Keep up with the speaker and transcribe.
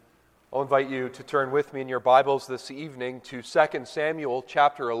I'll invite you to turn with me in your Bibles this evening to 2 Samuel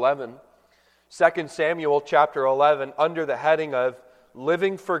chapter 11. 2 Samuel chapter 11 under the heading of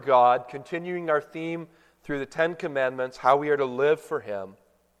Living for God, continuing our theme through the Ten Commandments, how we are to live for Him.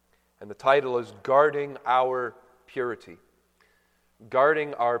 And the title is Guarding Our Purity.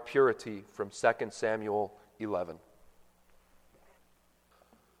 Guarding Our Purity from 2 Samuel 11.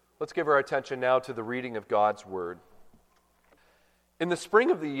 Let's give our attention now to the reading of God's Word. In the spring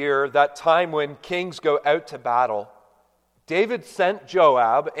of the year, that time when kings go out to battle, David sent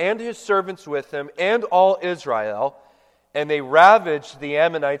Joab and his servants with him and all Israel, and they ravaged the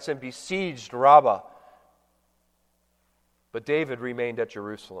Ammonites and besieged Rabbah. But David remained at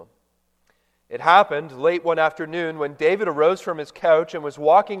Jerusalem. It happened late one afternoon when David arose from his couch and was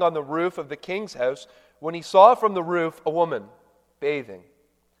walking on the roof of the king's house when he saw from the roof a woman bathing,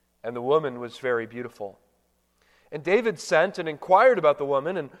 and the woman was very beautiful. And David sent and inquired about the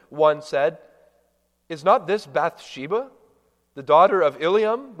woman, and one said, "Is not this Bathsheba, the daughter of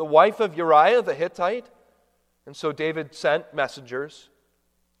Eliam, the wife of Uriah the Hittite?" And so David sent messengers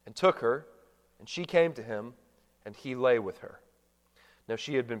and took her, and she came to him, and he lay with her. Now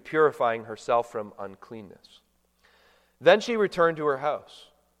she had been purifying herself from uncleanness. Then she returned to her house,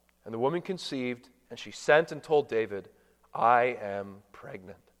 and the woman conceived, and she sent and told David, "I am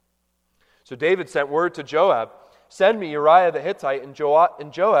pregnant." So David sent word to Joab, "Send me Uriah the Hittite," and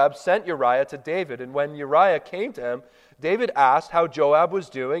Joab sent Uriah to David. And when Uriah came to him, David asked how Joab was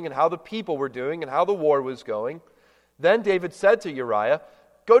doing, and how the people were doing, and how the war was going. Then David said to Uriah,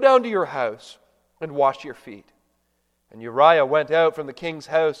 "Go down to your house and wash your feet." And Uriah went out from the king's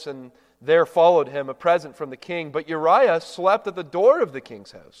house, and there followed him a present from the king. But Uriah slept at the door of the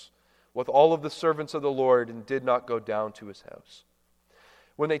king's house with all of the servants of the Lord, and did not go down to his house.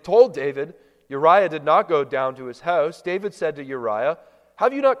 When they told David Uriah did not go down to his house, David said to Uriah,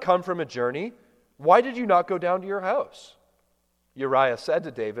 "Have you not come from a journey? Why did you not go down to your house?" Uriah said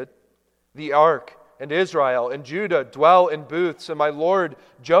to David, "The ark and Israel and Judah dwell in booths, and my lord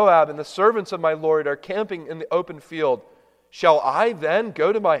Joab and the servants of my lord are camping in the open field. Shall I then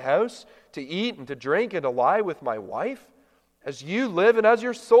go to my house to eat and to drink and to lie with my wife? As you live and as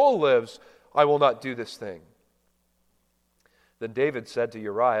your soul lives, I will not do this thing." Then David said to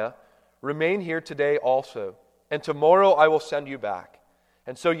Uriah, "Remain here today also, and tomorrow I will send you back."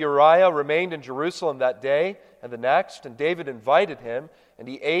 And so Uriah remained in Jerusalem that day and the next, and David invited him, and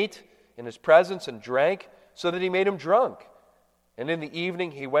he ate in his presence and drank, so that he made him drunk. And in the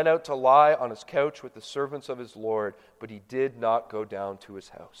evening he went out to lie on his couch with the servants of his Lord, but he did not go down to his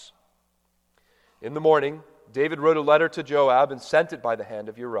house. In the morning, David wrote a letter to Joab and sent it by the hand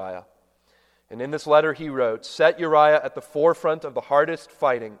of Uriah. And in this letter he wrote, "Set Uriah at the forefront of the hardest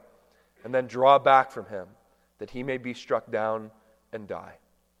fighting, and then draw back from him, that he may be struck down and die."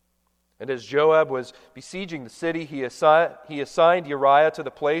 And as Joab was besieging the city, he assigned Uriah to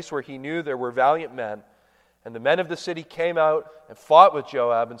the place where he knew there were valiant men. And the men of the city came out and fought with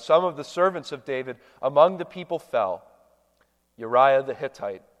Joab, and some of the servants of David among the people fell. Uriah the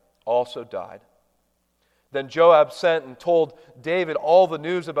Hittite also died. Then Joab sent and told David all the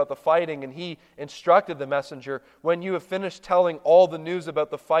news about the fighting, and he instructed the messenger, "When you have finished telling all the news about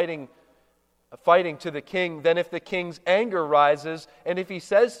the fighting to the king, then if the king's anger rises, and if he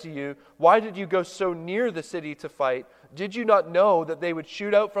says to you, 'Why did you go so near the city to fight? Did you not know that they would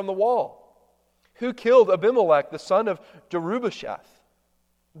shoot out from the wall? Who killed Abimelech, the son of Jerubbesheth?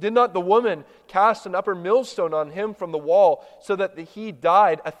 Did not the woman cast an upper millstone on him from the wall, so that he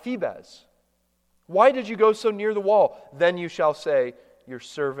died at Thebez? Why did you go so near the wall?' Then you shall say, 'Your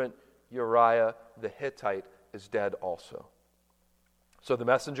servant Uriah the Hittite is dead also.'" So the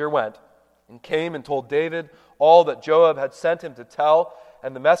messenger went and came and told David all that Joab had sent him to tell.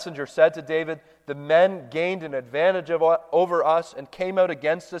 And the messenger said to David, "The men gained an advantage over us and came out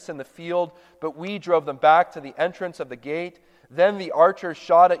against us in the field, but we drove them back to the entrance of the gate. Then the archers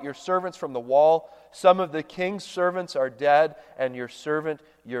shot at your servants from the wall. Some of the king's servants are dead, and your servant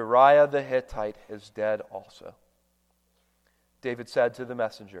Uriah the Hittite is dead also." David said to the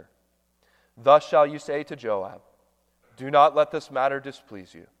messenger, "Thus shall you say to Joab, 'Do not let this matter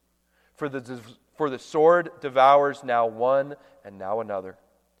displease you. For the sword devours now one and now another.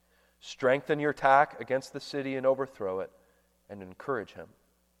 Strengthen your attack against the city and overthrow it, and encourage him.'"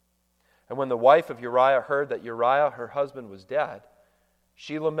 And when the wife of Uriah heard that Uriah, her husband, was dead,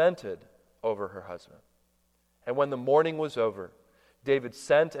 she lamented over her husband. And when the mourning was over, David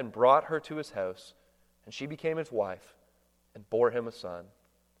sent and brought her to his house, and she became his wife and bore him a son.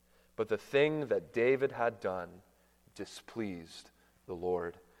 But the thing that David had done displeased the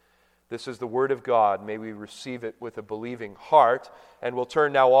Lord. This is the Word of God. May we receive it with a believing heart. And we'll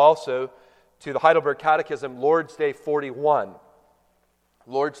turn now also to the Heidelberg Catechism, Lord's Day 41.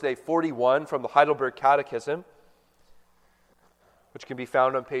 Lord's Day 41 from the Heidelberg Catechism, which can be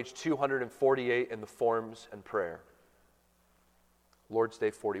found on page 248 in the Forms and Prayer. Lord's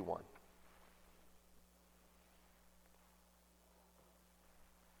Day 41.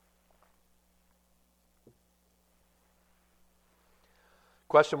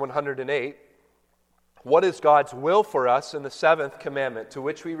 Question 108. What is God's will for us in the seventh commandment? To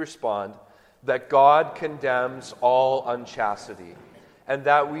which we respond that God condemns all unchastity, and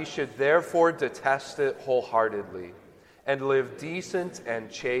that we should therefore detest it wholeheartedly, and live decent and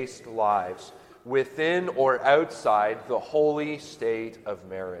chaste lives within or outside the holy state of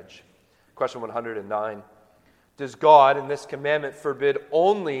marriage. Question 109. Does God in this commandment forbid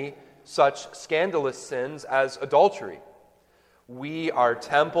only such scandalous sins as adultery? We are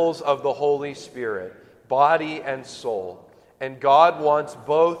temples of the Holy Spirit, body and soul, and God wants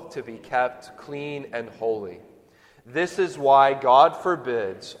both to be kept clean and holy. This is why God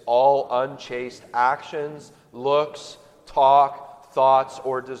forbids all unchaste actions, looks, talk, thoughts,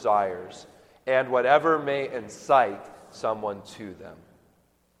 or desires, and whatever may incite someone to them.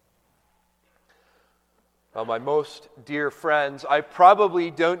 Well, my most dear friends, I probably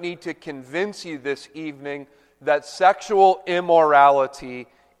don't need to convince you this evening that sexual immorality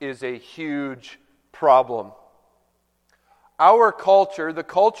is a huge problem. Our culture, the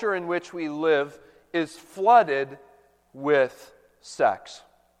culture in which we live, is flooded with sex.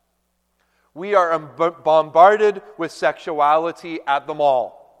 We are bombarded with sexuality at the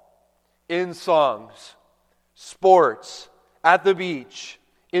mall, in songs, sports, at the beach,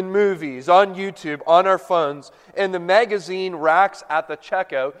 in movies, on YouTube, on our phones, in the magazine racks at the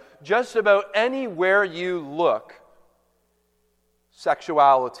checkout. Just about anywhere you look,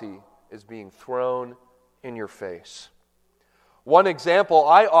 sexuality is being thrown in your face. One example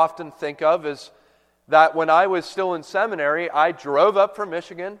I often think of is that when I was still in seminary, I drove up from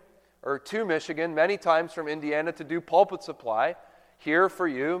Michigan, or to Michigan, many times from Indiana to do pulpit supply here for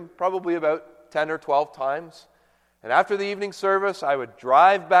you, probably about 10 or 12 times. And after the evening service, I would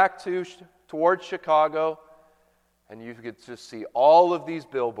drive back towards Chicago, and you could just see all of these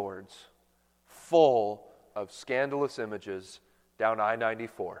billboards full of scandalous images down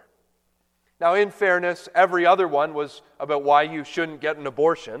I-94. Now, in fairness, every other one was about why you shouldn't get an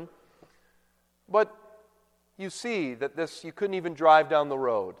abortion. But you see that you couldn't even drive down the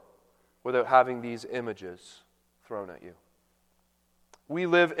road without having these images thrown at you. We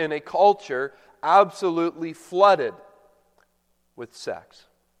live in a culture absolutely flooded with sex.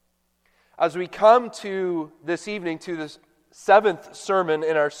 As we come to this evening, to this seventh sermon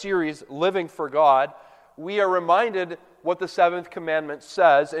in our series, Living for God, we are reminded what the seventh commandment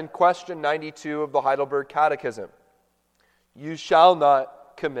says in question 92 of the Heidelberg Catechism. You shall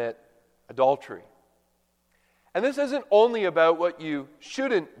not commit adultery. And this isn't only about what you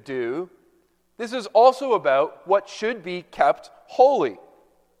shouldn't do. This is also about what should be kept holy.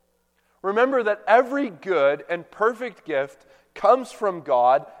 Remember that every good and perfect gift comes from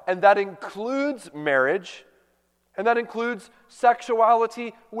God, and that includes marriage, and that includes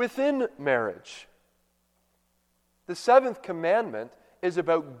sexuality within marriage. The seventh commandment is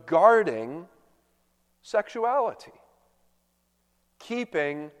about guarding sexuality,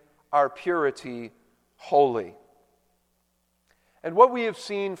 keeping our purity holy. And what we have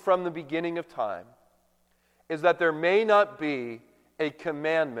seen from the beginning of time is that there may not be a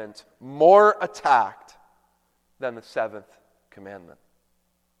commandment more attacked than the seventh commandment.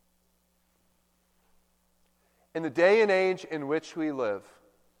 In the day and age in which we live,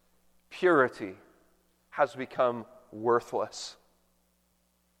 purity has become worthless.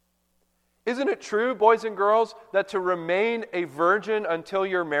 Isn't it true, boys and girls, that to remain a virgin until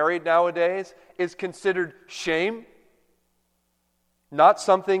you're married nowadays is considered shame? Not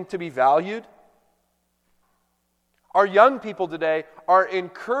something to be valued? Our young people today are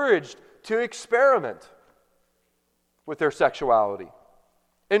encouraged to experiment with their sexuality,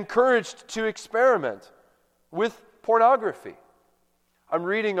 encouraged to experiment with pornography. I'm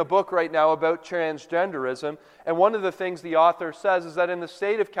reading a book right now about transgenderism, and one of the things the author says is that in the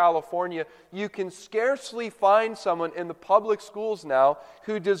state of California, you can scarcely find someone in the public schools now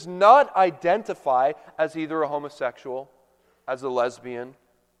who does not identify as either a homosexual, as a lesbian,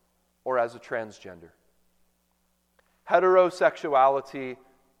 or as a transgender. Heterosexuality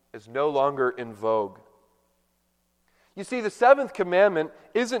is no longer in vogue. You see, the seventh commandment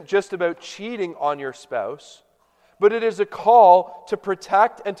isn't just about cheating on your spouse, but it is a call to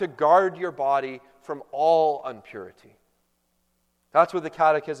protect and to guard your body from all impurity. That's what the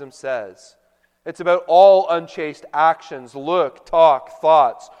Catechism says. It's about all unchaste actions, look, talk,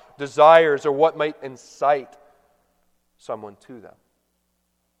 thoughts, desires, or what might incite someone to them.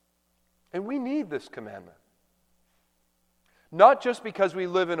 And we need this commandment. Not just because we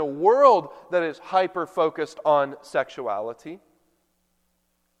live in a world that is hyper-focused on sexuality,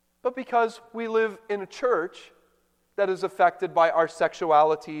 but because we live in a church that is affected by our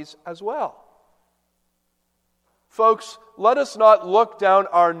sexualities as well. Folks, let us not look down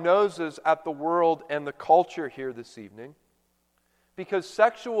our noses at the world and the culture here this evening, because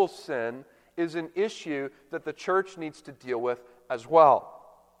sexual sin is an issue that the church needs to deal with as well.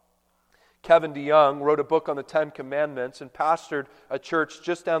 Kevin DeYoung wrote a book on the Ten Commandments and pastored a church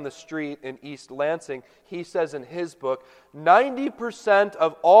just down the street in East Lansing. He says in his book, 90%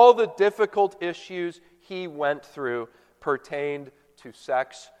 of all the difficult issues he went through pertained to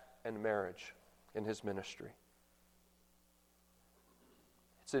sex and marriage in his ministry.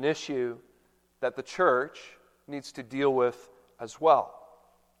 It's an issue that the church needs to deal with as well.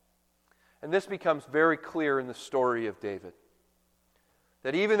 And this becomes very clear in the story of David.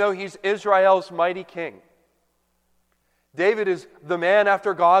 That even though he's Israel's mighty king, David is the man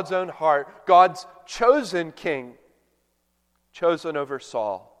after God's own heart, God's chosen king, chosen over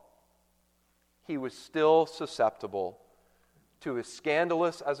Saul. He was still susceptible to as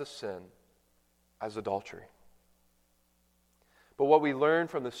scandalous as a sin as adultery. But what we learn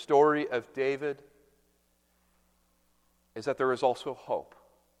from the story of David is that there is also hope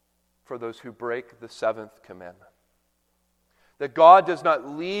for those who break the seventh commandment. That God does not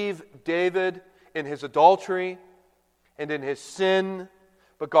leave David in his adultery and in his sin,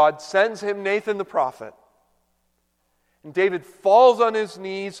 but God sends him Nathan the prophet. And David falls on his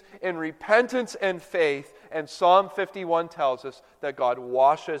knees in repentance and faith, and Psalm 51 tells us that God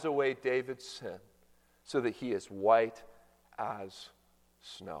washes away David's sin so that he is white as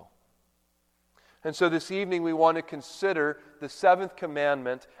snow. And so this evening we want to consider the seventh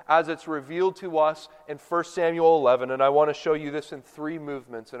commandment as it's revealed to us in 1 Samuel 11. And I want to show you this in three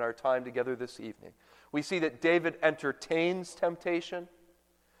movements in our time together this evening. We see that David entertains temptation.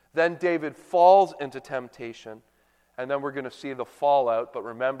 Then David falls into temptation. And then we're going to see the fallout. But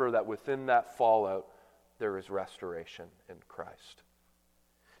remember that within that fallout, there is restoration in Christ.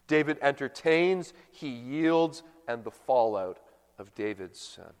 David entertains, he yields, and the fallout of David's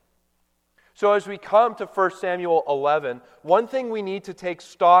sin. So as we come to 1 Samuel 11, one thing we need to take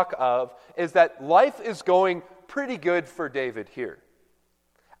stock of is that life is going pretty good for David here.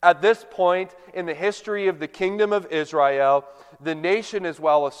 At this point in the history of the kingdom of Israel, the nation is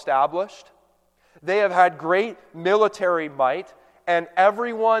well established. They have had great military might, and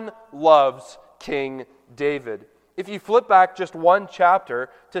everyone loves King David. If you flip back just one chapter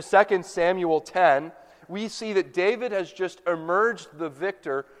to 2 Samuel 10, we see that David has just emerged the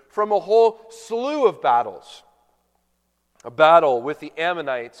victor from a whole slew of battles. A battle with the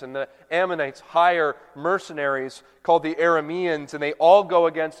Ammonites, and the Ammonites hire mercenaries called the Arameans, and they all go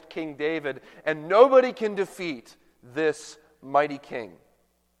against King David, and nobody can defeat this mighty king.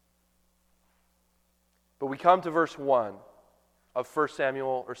 But we come to verse 1 of 1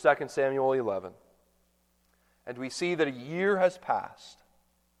 Samuel or 2 Samuel 11, and we see that a year has passed,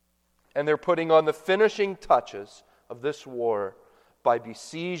 and they're putting on the finishing touches of this war by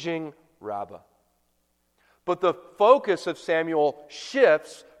besieging Rabbah. But the focus of Samuel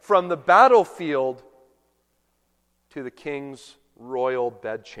shifts from the battlefield to the king's royal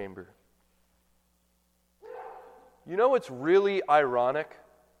bedchamber. You know what's really ironic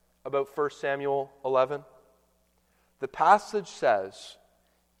about 1 Samuel 11? The passage says,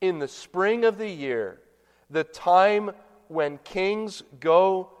 in the spring of the year, the time when kings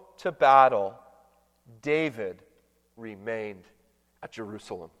go to battle, David remained at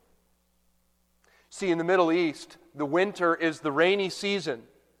Jerusalem. See, in the Middle East, the winter is the rainy season.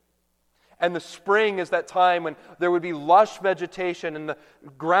 And the spring is that time when there would be lush vegetation and the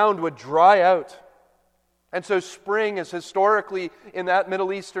ground would dry out. And so spring has historically, in that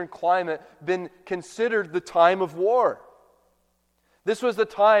Middle Eastern climate, been considered the time of war. This was the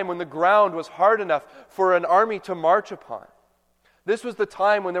time when the ground was hard enough for an army to march upon. This was the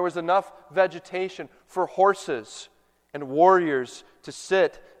time when there was enough vegetation for horses and warriors to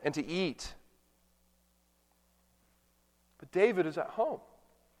sit and to eat. But David is at home.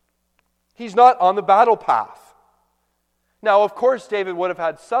 He's not on the battle path. Now, of course, David would have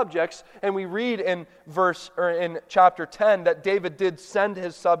had subjects, and we read in chapter 10 that David did send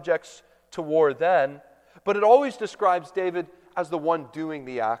his subjects to war then, but it always describes David as the one doing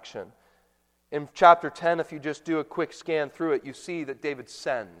the action. In chapter 10, if you just do a quick scan through it, you see that David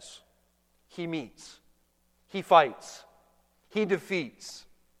sends. He meets. He fights. He defeats.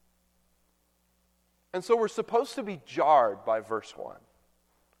 And so we're supposed to be jarred by verse 1.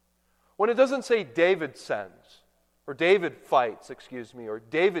 When it doesn't say David sends, or David fights, or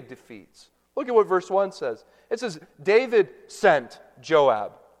David defeats. Look at what verse 1 says. It says, David sent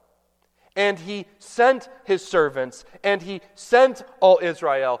Joab, and he sent his servants, and he sent all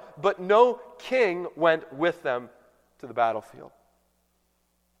Israel, but no king went with them to the battlefield.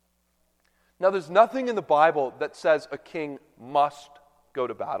 Now, there's nothing in the Bible that says a king must go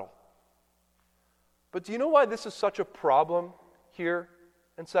to battle. But do you know why this is such a problem here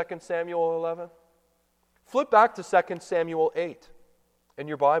in 2 Samuel 11? Flip back to 2 Samuel 8 in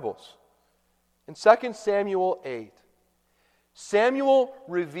your Bibles. In 2 Samuel 8, Samuel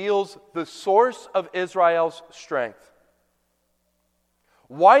reveals the source of Israel's strength.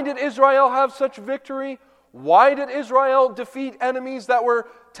 Why did Israel have such victory? Why did Israel defeat enemies that were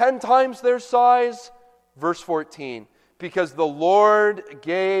 10 times their size? Verse 14, because the Lord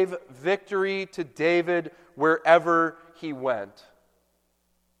gave victory to David wherever he went.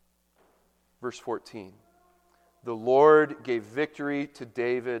 Verse 14, the Lord gave victory to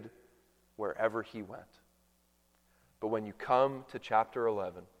David wherever he went. But when you come to chapter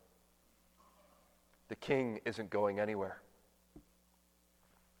 11, the king isn't going anywhere.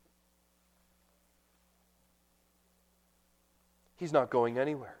 He's not going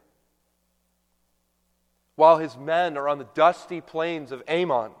anywhere. While his men are on the dusty plains of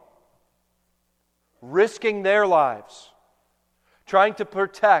Ammon, risking their lives, trying to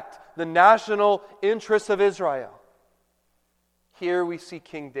protect the national interests of Israel, here we see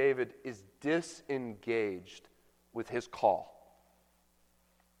King David is disengaged with his call.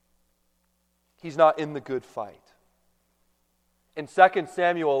 He's not in the good fight. In 2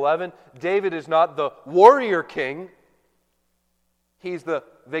 Samuel 11, David is not the warrior king, he's the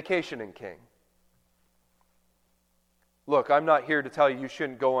vacationing king. Look, I'm not here to tell you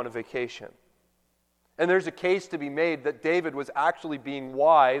shouldn't go on a vacation. And there's a case to be made that David was actually being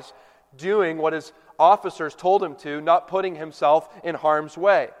wise, doing what his officers told him to, not putting himself in harm's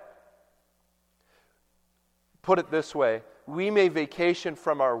way. Put it this way, we may vacation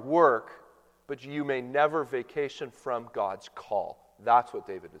from our work, but you may never vacation from God's call. That's what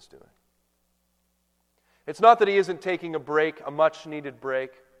David is doing. It's not that he isn't taking a break, a much-needed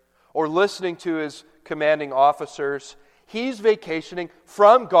break, or listening to his commanding officers. He's vacationing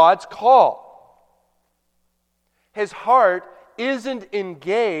from God's call. His heart isn't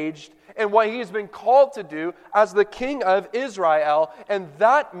engaged in what he's been called to do as the king of Israel, and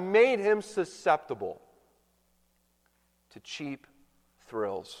that made him susceptible to cheap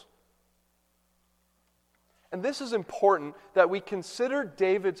thrills. And this is important that we consider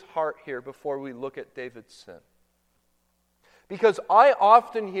David's heart here before we look at David's sin. Because I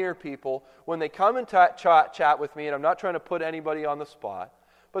often hear people, when they come and chat with me, and I'm not trying to put anybody on the spot,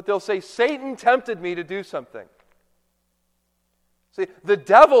 but they'll say, Satan tempted me to do something. See, the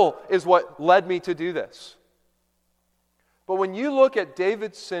devil is what led me to do this. But when you look at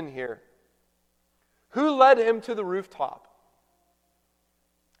David's sin here, who led him to the rooftop?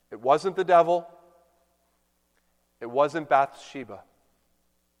 It wasn't the devil. It wasn't Bathsheba.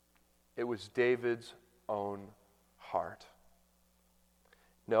 It was David's own heart.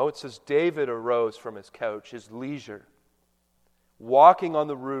 No, it says David arose from his couch, his leisure, walking on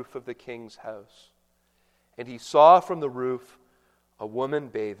the roof of the king's house. And he saw from the roof a woman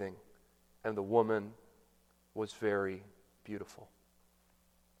bathing, and the woman was very beautiful.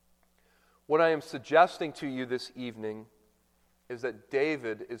 What I am suggesting to you this evening is that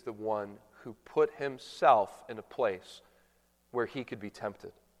David is the one who put himself in a place where he could be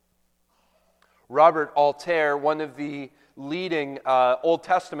tempted. Robert Altair, one of the leading Old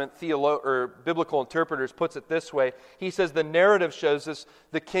Testament biblical interpreters, puts it this way. He says the narrative shows us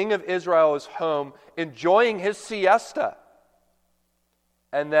the king of Israel is home enjoying his siesta,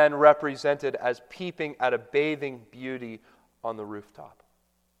 and then represented as peeping at a bathing beauty on the rooftop.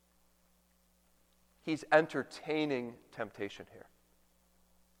 He's entertaining temptation here.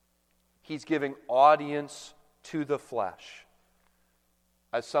 He's giving audience to the flesh.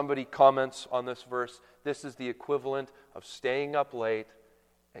 As somebody comments on this verse, this is the equivalent of staying up late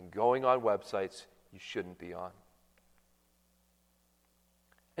and going on websites you shouldn't be on.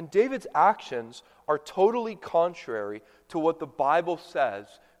 And David's actions are totally contrary to what the Bible says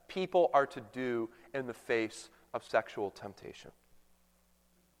people are to do in the face of sexual temptation.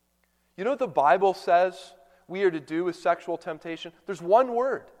 You know what the Bible says we are to do with sexual temptation? There's one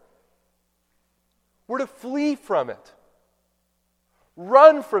word. We're to flee from it.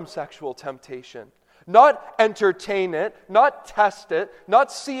 Run from sexual temptation. Not entertain it, not test it,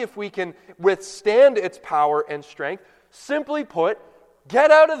 not see if we can withstand its power and strength. Simply put,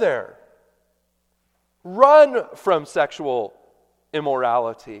 get out of there. Run from sexual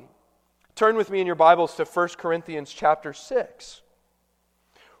immorality. Turn with me in your Bibles to 1 Corinthians chapter 6,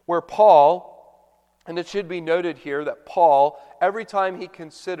 where Paul, and it should be noted here that Paul, every time he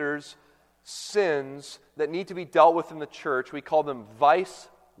considers sins that need to be dealt with in the church, we call them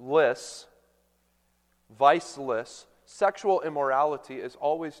viceless. Sexual immorality is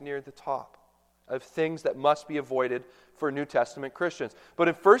always near the top of things that must be avoided for New Testament Christians. But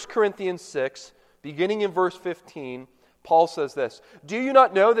in 1 Corinthians 6, beginning in verse 15, Paul says this, "Do you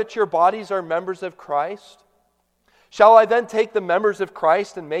not know that your bodies are members of Christ? Shall I then take the members of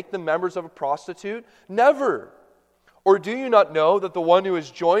Christ and make them members of a prostitute? Never. Or do you not know that the one who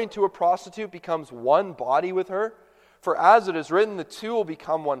is joined to a prostitute becomes one body with her? For as it is written, the two will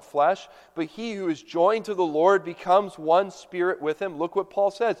become one flesh, but he who is joined to the Lord becomes one spirit with him." Look what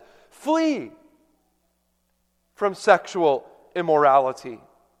Paul says. Flee from sexual immorality.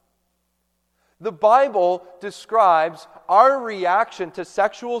 The Bible describes our reaction to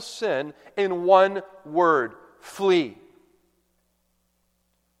sexual sin in one word: flee.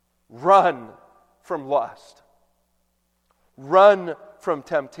 Run from lust. Run from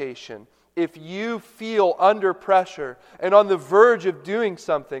temptation. If you feel under pressure and on the verge of doing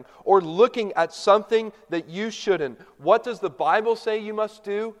something or looking at something that you shouldn't, what does the Bible say you must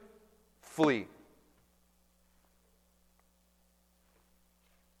do? Flee.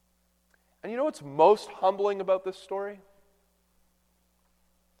 And you know what's most humbling about this story?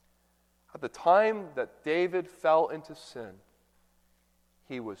 At the time that David fell into sin,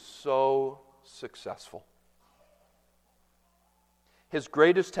 he was so successful. His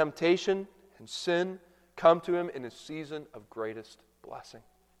greatest temptation and sin come to him in his season of greatest blessing.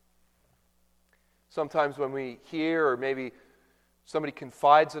 Sometimes when we hear, or maybe somebody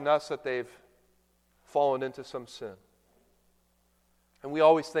confides in us that they've fallen into some sin, and we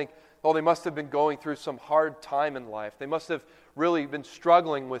always think, oh, they must have been going through some hard time in life. They must have really been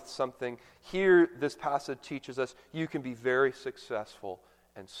struggling with something. Here, this passage teaches us you can be very successful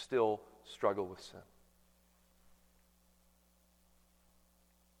and still struggle with sin.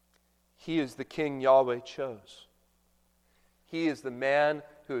 He is the king Yahweh chose. He is the man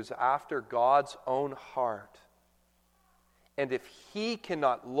who is after God's own heart. And if he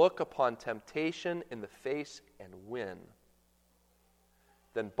cannot look upon temptation in the face and win,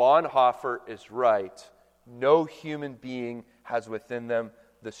 then Bonhoeffer is right. No human being has within them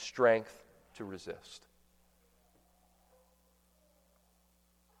the strength to resist.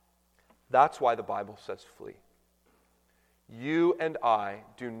 That's why the Bible says flee. You and I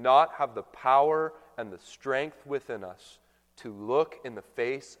do not have the power and the strength within us to look in the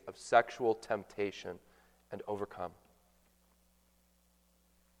face of sexual temptation and overcome.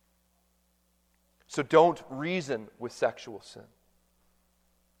 So don't reason with sexual sin.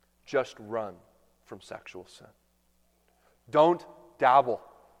 Just run from sexual sin. Don't dabble.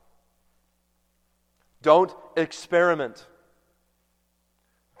 Don't experiment.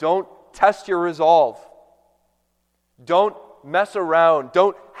 Don't test your resolve. Don't mess around.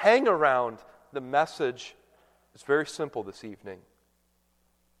 Don't hang around. The message is very simple this evening.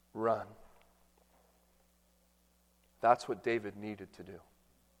 Run. That's what David needed to do.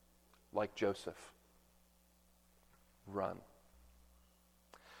 Like Joseph. Run.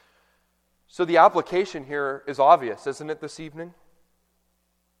 So the application here is obvious, isn't it, this evening?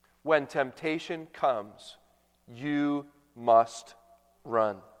 When temptation comes, you must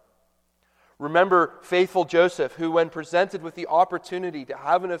run. Remember faithful Joseph, who when presented with the opportunity to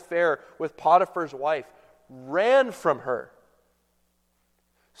have an affair with Potiphar's wife, ran from her.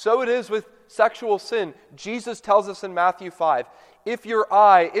 So it is with sexual sin. Jesus tells us in Matthew 5, if your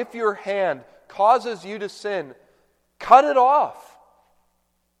eye, if your hand causes you to sin, cut it off.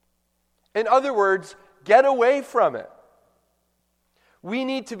 In other words, get away from it. We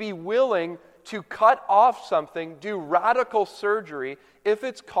need to be willing to cut off something, do radical surgery, if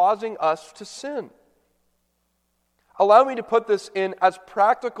it's causing us to sin. Allow me to put this in as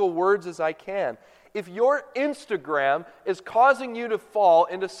practical words as I can. If your Instagram is causing you to fall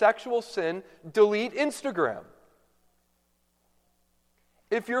into sexual sin, delete Instagram.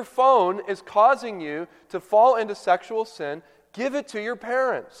 If your phone is causing you to fall into sexual sin, give it to your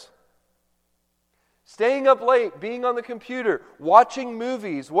parents. Staying up late, being on the computer, watching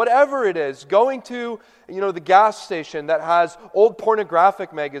movies, whatever it is, going to, the gas station that has old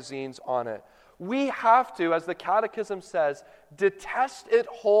pornographic magazines on it. We have to, as the Catechism says, detest it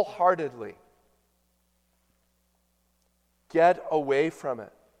wholeheartedly. Get away from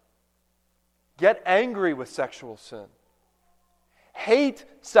it. Get angry with sexual sin. Hate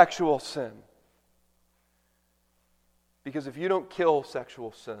sexual sin. Because if you don't kill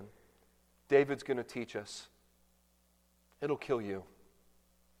sexual sin, David's going to teach us, it'll kill you.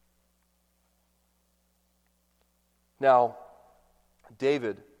 Now,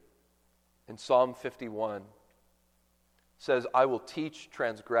 David, in Psalm 51, says, I will teach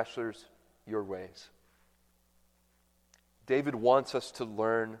transgressors your ways. David wants us to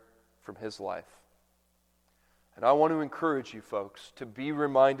learn from his life. And I want to encourage you folks to be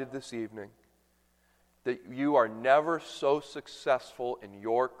reminded this evening that you are never so successful in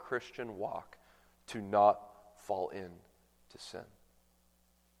your Christian walk to not fall into sin.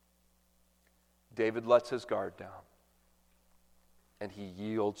 David lets his guard down, and he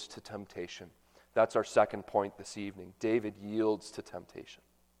yields to temptation. That's our second point this evening. David yields to temptation.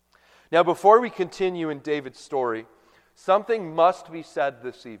 Now, before we continue in David's story, something must be said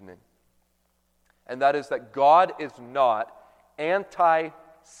this evening, and that is that God is not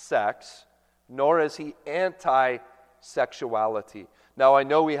anti-sex, nor is he anti-sexuality. Now, I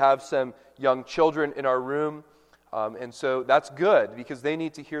know we have some young children in our room, and so that's good because they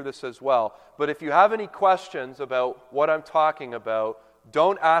need to hear this as well. But if you have any questions about what I'm talking about,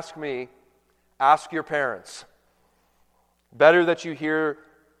 don't ask me, ask your parents. Better that you hear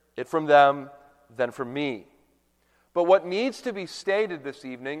it from them than from me. But what needs to be stated this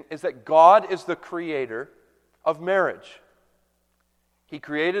evening is that God is the creator of marriage. He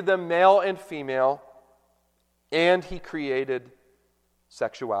created them male and female, and he created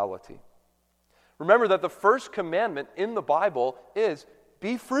sexuality. Remember that the first commandment in the Bible is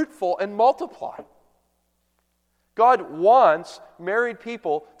be fruitful and multiply. God wants married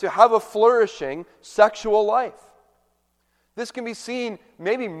people to have a flourishing sexual life. This can be seen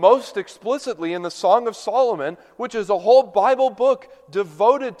maybe most explicitly in the Song of Solomon, which is a whole Bible book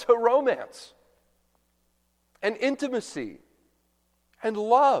devoted to romance and intimacy and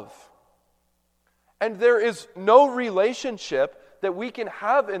love. And there is no relationship that we can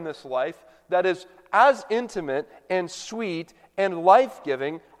have in this life that is as intimate and sweet and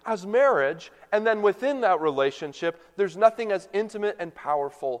life-giving as marriage. And then within that relationship, there's nothing as intimate and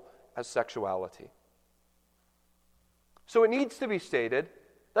powerful as sexuality. So it needs to be stated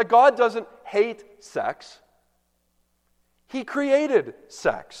that God doesn't hate sex. He created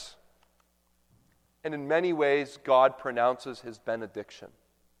sex. And in many ways, God pronounces his benediction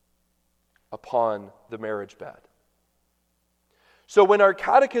upon the marriage bed. So when our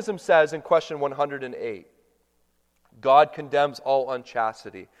catechism says in question 108, God condemns all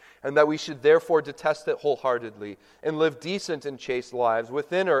unchastity, and that we should therefore detest it wholeheartedly and live decent and chaste lives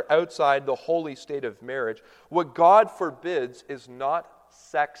within or outside the holy state of marriage, what God forbids is not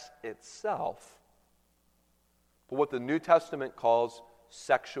sex itself, but what the New Testament calls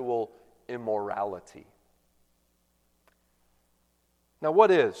sexual immorality. Now, what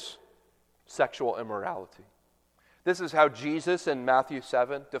is sexual immorality? This is how Jesus in Matthew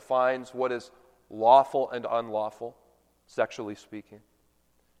 7 defines what is lawful and unlawful, sexually speaking.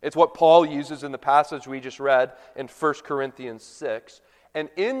 It's what Paul uses in the passage we just read in 1 Corinthians 6. And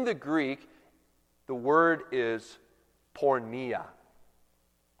in the Greek, the word is porneia.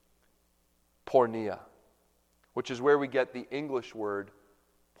 Porneia, which is where we get the English word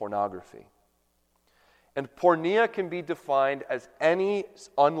pornography. And porneia can be defined as any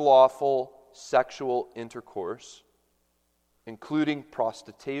unlawful sexual intercourse, including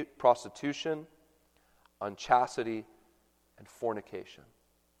prostitution, unchastity, and fornication.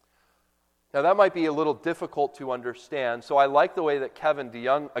 Now that might be a little difficult to understand, so I like the way that Kevin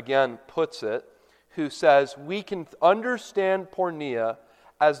DeYoung again puts it, who says, we can understand porneia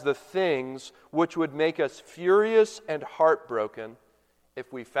as the things which would make us furious and heartbroken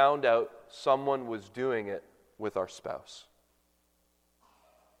if we found out someone was doing it with our spouse.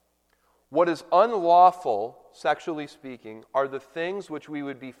 What is unlawful, sexually speaking, are the things which we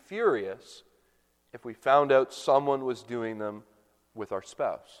would be furious if we found out someone was doing them with our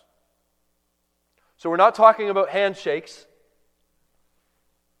spouse. So we're not talking about handshakes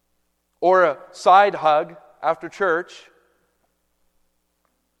or a side hug after church.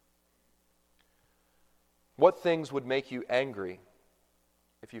 What things would make you angry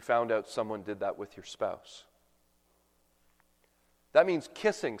if you found out someone did that with your spouse? That means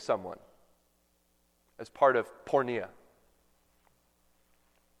kissing someone as part of porneia.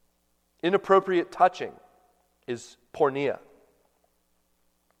 Inappropriate touching is porneia.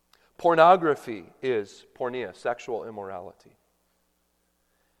 Pornography is porneia, sexual immorality.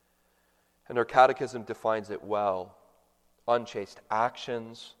 And our catechism defines it well. Unchaste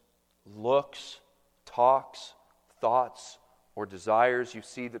actions, looks, talks, thoughts, or desires. You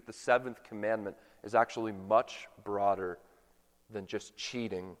see that the seventh commandment is actually much broader than just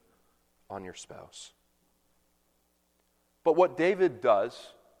cheating on your spouse. But what David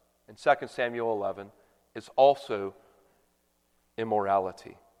does in 2 Samuel 11 is also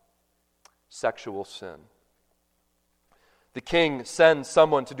immorality, sexual sin. The king sends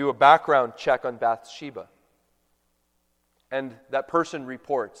someone to do a background check on Bathsheba. And that person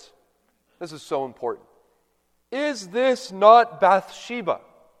reports, this is so important, "Is this not Bathsheba,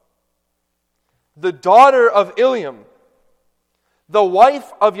 the daughter of Eliam, the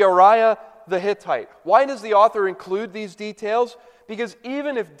wife of Uriah the Hittite?" Why does the author include these details? Because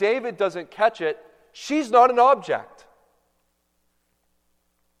even if David doesn't catch it, she's not an object.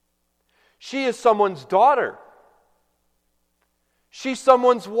 She is someone's daughter. She's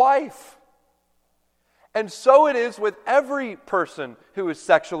someone's wife. And so it is with every person who is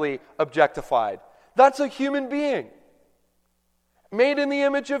sexually objectified. That's a human being, made in the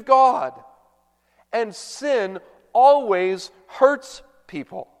image of God. And sin always hurts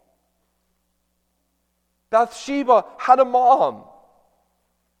people. Bathsheba had a mom.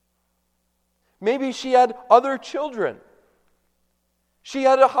 Maybe she had other children. She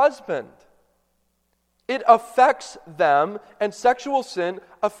had a husband. It affects them, and sexual sin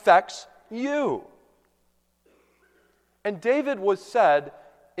affects you. And David was said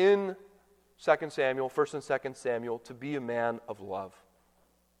in 1 and 2 Samuel, to be a man of love.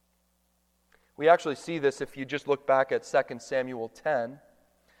 We actually see this if you just look back at 2 Samuel 10.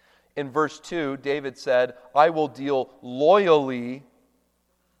 In verse 2, David said, "I will deal loyally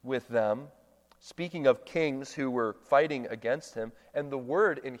with them," speaking of kings who were fighting against him. And the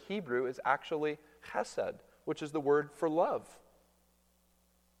word in Hebrew is actually chesed, which is the word for love.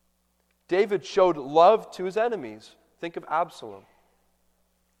 David showed love to his enemies. Think of Absalom.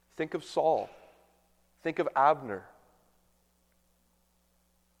 Think of Saul. Think of Abner.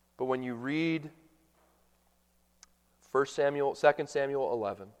 But when you read 2 Samuel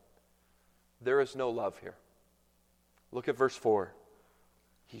 11, there is no love here. Look at verse 4.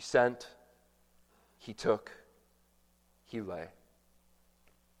 He sent, he took, he lay.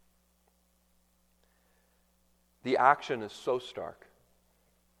 The action is so stark.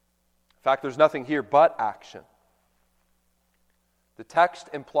 In fact, there's nothing here but action. The text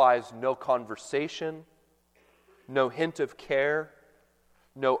implies no conversation, no hint of care,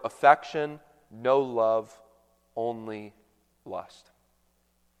 no affection, no love, only lust.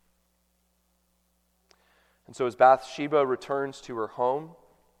 And so as Bathsheba returns to her home,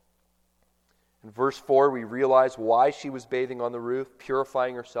 in verse 4 we realize why she was bathing on the roof,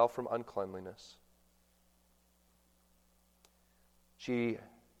 purifying herself from uncleanliness. She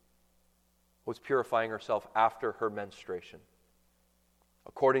was purifying herself after her menstruation,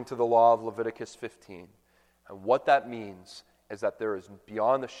 according to the law of Leviticus 15. And what that means is that there is,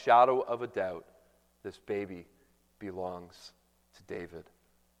 beyond the shadow of a doubt, this baby belongs to David.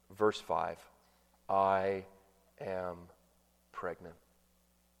 Verse 5, "I am pregnant."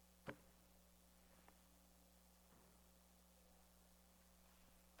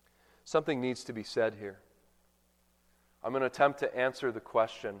 Something needs to be said here. I'm going to attempt to answer the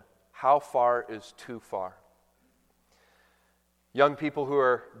question, how far is too far? Young people who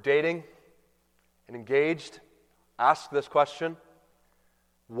are dating and engaged, ask this question: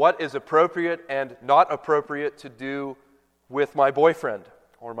 what is appropriate and not appropriate to do with my boyfriend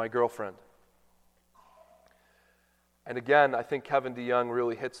or my girlfriend? And again, I think Kevin DeYoung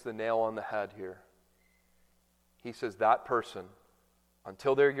really hits the nail on the head here. He says that person,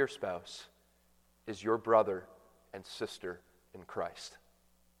 until they're your spouse, is your brother and sister in Christ.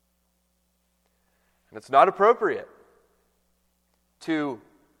 And it's not appropriate to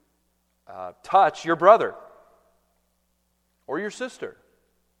touch your brother or your sister.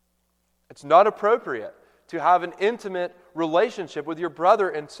 It's not appropriate to have an intimate relationship with your brother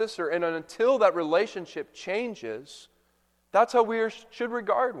and sister. And until that relationship changes, that's how we should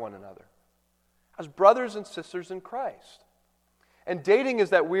regard one another, as brothers and sisters in Christ. And dating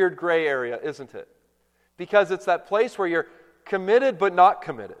is that weird gray area, isn't it? Because it's that place where you're committed but not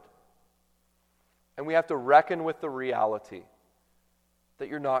committed. And we have to reckon with the reality that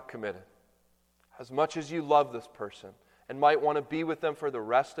you're not committed. As much as you love this person and might want to be with them for the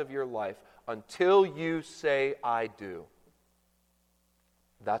rest of your life, until you say, "I do,"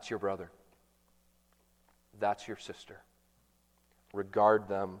 that's your brother. That's your sister. Regard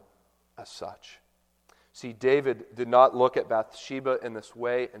them as such. See, David did not look at Bathsheba in this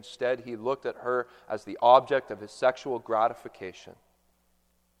way. Instead, he looked at her as the object of his sexual gratification.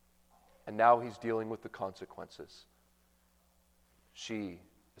 And now he's dealing with the consequences. She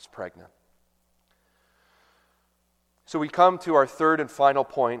is pregnant. So we come to our third and final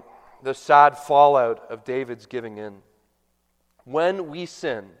point, the sad fallout of David's giving in. When we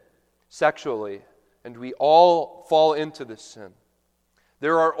sin sexually and we all fall into this sin.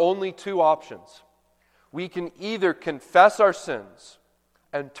 There are only two options. We can either confess our sins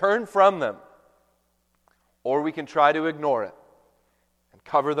and turn from them, or we can try to ignore it and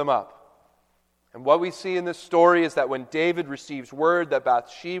cover them up. And what we see in this story is that when David receives word that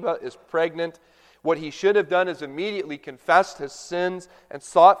Bathsheba is pregnant, what he should have done is immediately confessed his sins and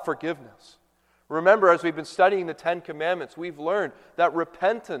sought forgiveness. Remember, as we've been studying the Ten Commandments, we've learned that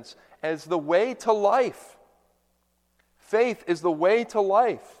repentance is the way to life. Faith is the way to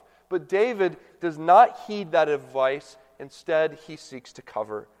life. But David does not heed that advice. Instead, he seeks to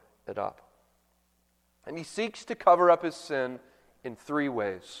cover it up. And he seeks to cover up his sin in three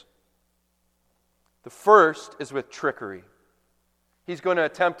ways. The first is with trickery. He's going to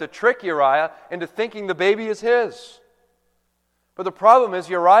attempt to trick Uriah into thinking the baby is his. But the problem is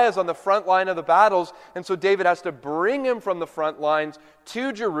Uriah is on the front line of the battles, and so David has to bring him from the front lines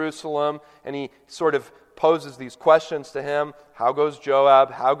to Jerusalem, and he sort of poses these questions to him. How goes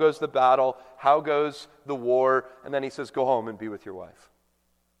Joab? How goes the battle? How goes the war? And then he says, go home and be with your wife.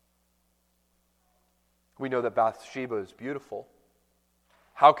 We know that Bathsheba is beautiful.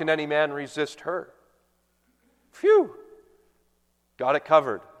 How can any man resist her? Phew! Got it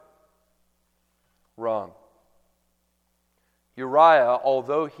covered. Wrong. Uriah,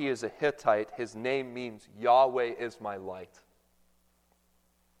 although he is a Hittite, his name means Yahweh is my light.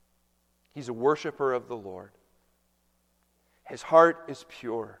 He's a worshiper of the Lord. His heart is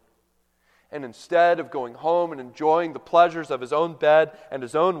pure. And instead of going home and enjoying the pleasures of his own bed and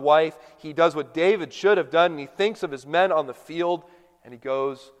his own wife, he does what David should have done, and he thinks of his men on the field, and he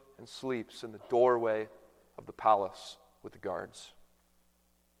goes and sleeps in the doorway of the palace with the guards.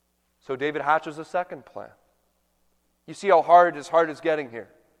 So David hatches a second plan. You see how hard his heart is getting here.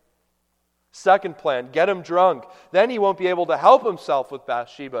 Second plan, get him drunk. Then he won't be able to help himself with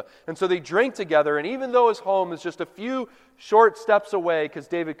Bathsheba. And so they drink together, and even though his home is just a few short steps away, because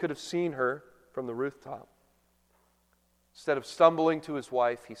David could have seen her from the rooftop, instead of stumbling to his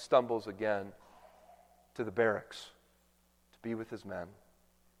wife, he stumbles again to the barracks to be with his men.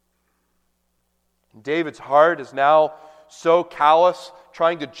 And David's heart is now so callous,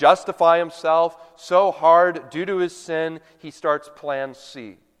 trying to justify himself, so hard due to his sin, he starts plan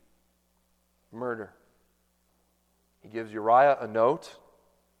C. Murder. He gives Uriah a note,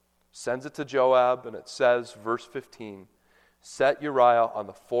 sends it to Joab, and it says, verse 15, set Uriah on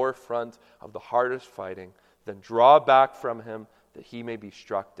the forefront of the hardest fighting, then draw back from him that he may be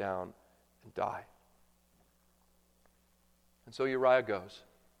struck down and die. And so Uriah goes,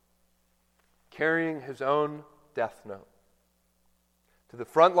 carrying his own death note, to the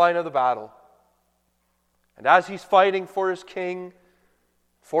front line of the battle. And as he's fighting for his king,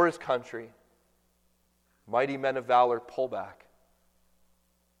 for his country, mighty men of valor pull back.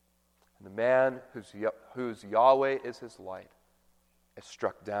 And the man whose Yahweh is his light is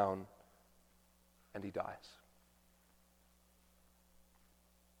struck down, and he dies.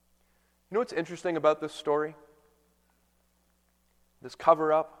 You know what's interesting about this story? This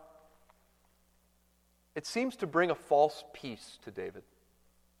cover-up? It seems to bring a false peace to David.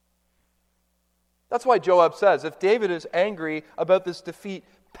 That's why Joab says, if David is angry about this defeat,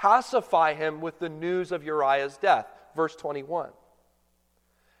 pacify him with the news of Uriah's death. Verse 21.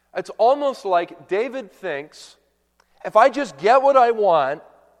 It's almost like David thinks, if I just get what I want,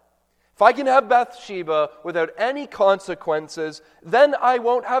 if I can have Bathsheba without any consequences, then I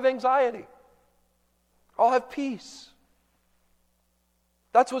won't have anxiety. I'll have peace.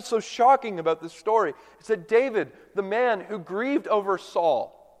 That's what's so shocking about this story. It's that David, the man who grieved over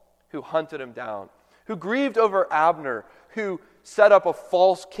Saul, who hunted him down, who grieved over Abner, who set up a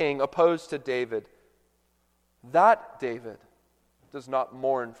false king opposed to David, that David does not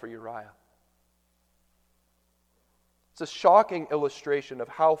mourn for Uriah. It's a shocking illustration of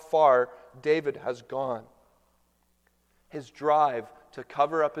how far David has gone. His drive to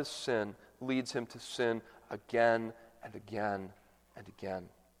cover up his sin leads him to sin again and again and again.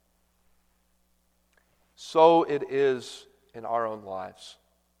 So it is in our own lives.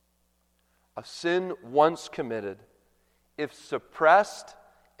 A sin once committed, if suppressed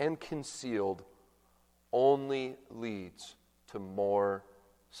and concealed, only leads to more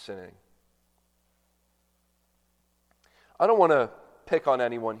sinning. I don't want to pick on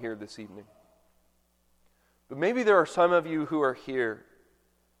anyone here this evening, but maybe there are some of you who are here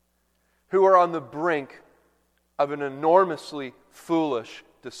who are on the brink of an enormously foolish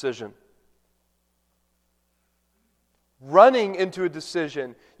decision. Running into a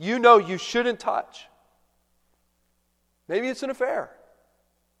decision you know you shouldn't touch. Maybe it's an affair.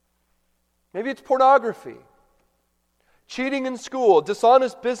 Maybe it's pornography. Cheating in school,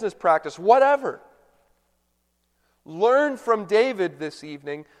 dishonest business practice, whatever. Learn from David this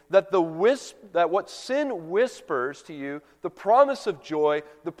evening that that what sin whispers to you, the promise of joy,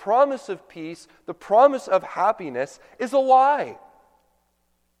 the promise of peace, the promise of happiness, is a lie.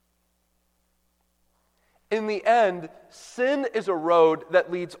 In the end, sin is a road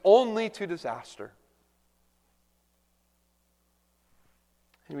that leads only to disaster.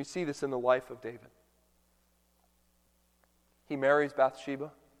 And we see this in the life of David. He marries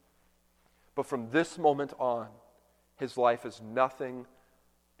Bathsheba, but from this moment on, his life is nothing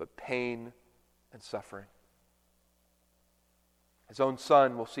but pain and suffering. His own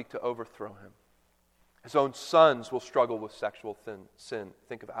son will seek to overthrow him. His own sons will struggle with sexual sin.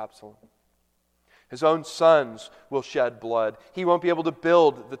 Think of Absalom. His own sons will shed blood. He won't be able to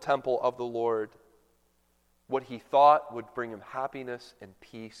build the temple of the Lord. What he thought would bring him happiness and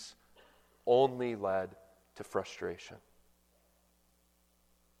peace only led to frustration.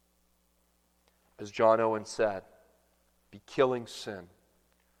 As John Owen said, be killing sin,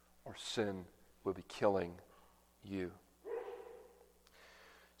 or sin will be killing you.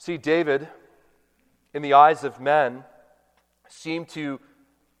 See, David, in the eyes of men, seemed to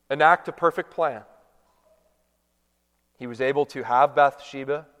enact a perfect plan. He was able to have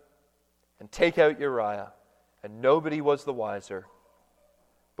Bathsheba and take out Uriah, and nobody was the wiser.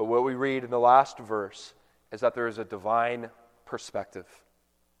 But what we read in the last verse is that there is a divine perspective.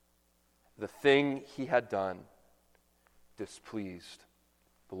 The thing he had done displeased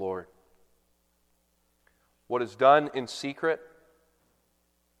the Lord. What is done in secret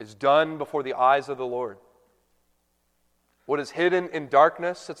is done before the eyes of the Lord. What is hidden in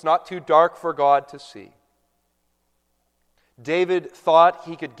darkness, it's not too dark for God to see. David thought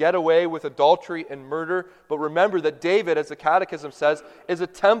he could get away with adultery and murder, but remember that David, as the Catechism says, is a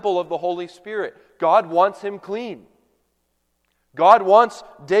temple of the Holy Spirit. God wants him clean. God wants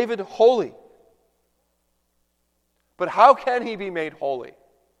David holy. But how can he be made holy?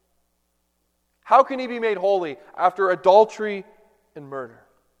 How can he be made holy after adultery and murder?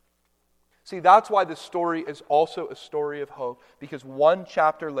 See, that's why this story is also a story of hope, because one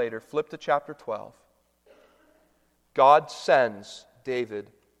chapter later, flip to chapter 12, God sends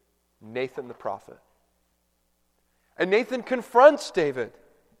David Nathan the prophet. And Nathan confronts David.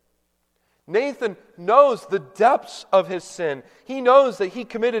 Nathan knows the depths of his sin. He knows that he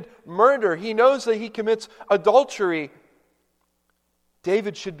committed murder. He knows that he commits adultery.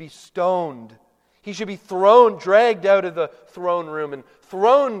 David should be stoned. He should be dragged out of the throne room and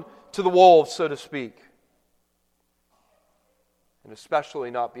thrown to the wolves, so to speak. And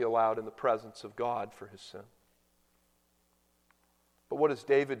especially not be allowed in the presence of God for his sin. But what does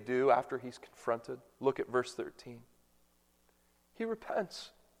David do after he's confronted? Look at verse 13. He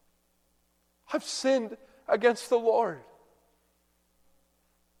repents. I've sinned against the Lord.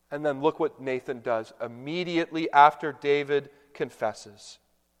 And then look what Nathan does. Immediately after David confesses,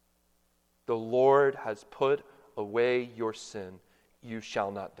 the Lord has put away your sin. You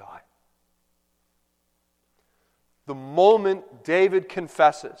shall not die. The moment David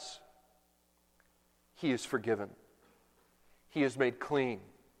confesses, he is forgiven. He is made clean.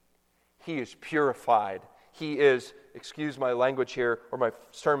 He is purified. He is, excuse my language here, or my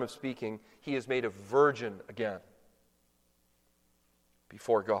term of speaking, he is made a virgin again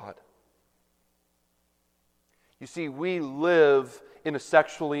before God. You see, we live in a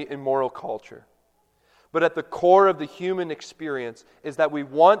sexually immoral culture. But at the core of the human experience is that we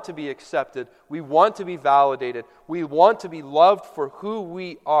want to be accepted, we want to be validated, we want to be loved for who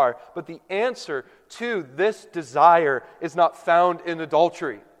we are. But the answer to this desire is not found in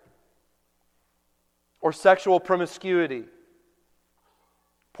adultery or sexual promiscuity,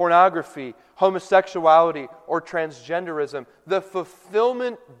 pornography, homosexuality, or transgenderism. The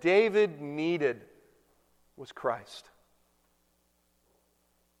fulfillment David needed was Christ.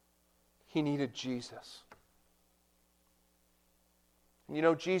 He needed Jesus. And you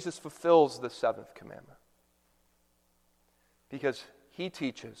know, Jesus fulfills the seventh commandment because he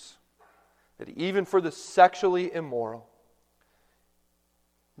teaches that even for the sexually immoral,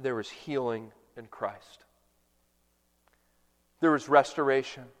 there is healing in Christ. There is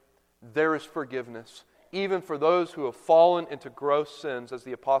restoration. There is forgiveness, even for those who have fallen into gross sins, as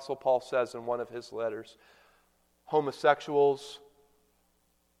the Apostle Paul says in one of his letters. Homosexuals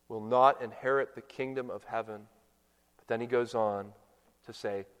will not inherit the kingdom of heaven. But then he goes on to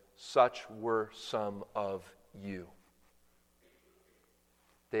say, such were some of you.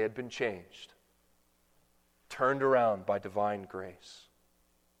 They had been changed, turned around by divine grace.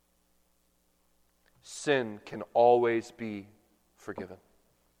 Sin can always be forgiven.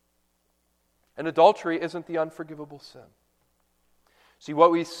 And adultery isn't the unforgivable sin. See,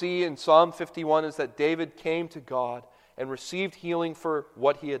 what we see in Psalm 51 is that David came to God and received healing for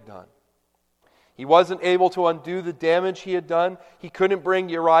what he had done. He wasn't able to undo the damage he had done. He couldn't bring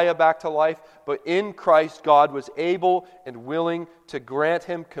Uriah back to life. But in Christ, God was able and willing to grant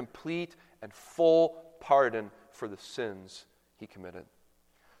him complete and full pardon for the sins he committed.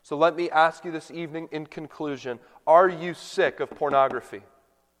 So let me ask you this evening in conclusion, are you sick of pornography?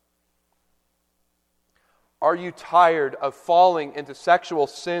 Are you tired of falling into sexual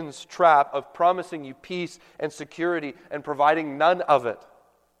sin's trap of promising you peace and security and providing none of it?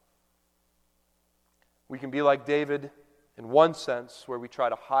 We can be like David in one sense, where we try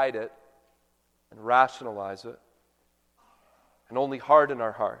to hide it and rationalize it and only harden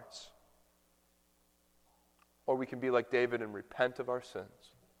our hearts. Or we can be like David and repent of our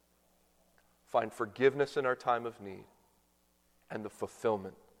sins, find forgiveness in our time of need, and the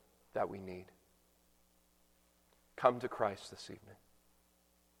fulfillment that we need. Come to Christ this evening.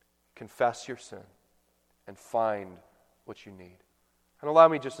 Confess your sin and find what you need. And allow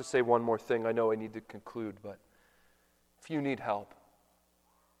me just to say one more thing. I know I need to conclude, but if you need help,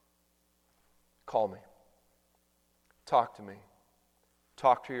 call me. Talk to me.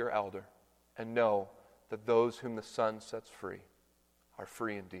 Talk to your elder, and know that those whom the Son sets free are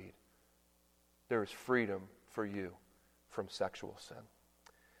free indeed. There is freedom for you from sexual sin.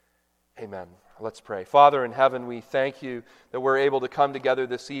 Amen. Let's pray. Father in heaven, we thank you that we're able to come together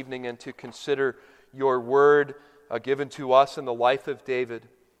this evening and to consider your word given to us in the life of David.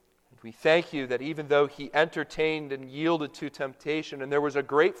 We thank you that even though he entertained and yielded to temptation, and there was a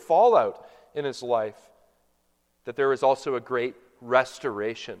great fallout in his life, that there is also a great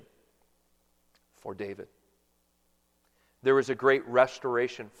restoration for David. There is a great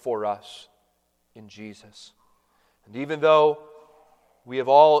restoration for us in Jesus. And even though we have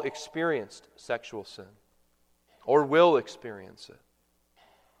all experienced sexual sin, or will experience it,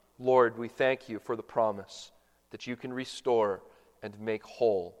 Lord, we thank you for the promise that you can restore and make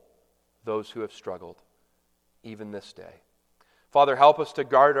whole those who have struggled, even this day. Father, help us to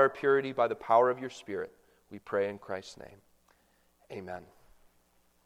guard our purity by the power of your Spirit. We pray in Christ's name. Amen.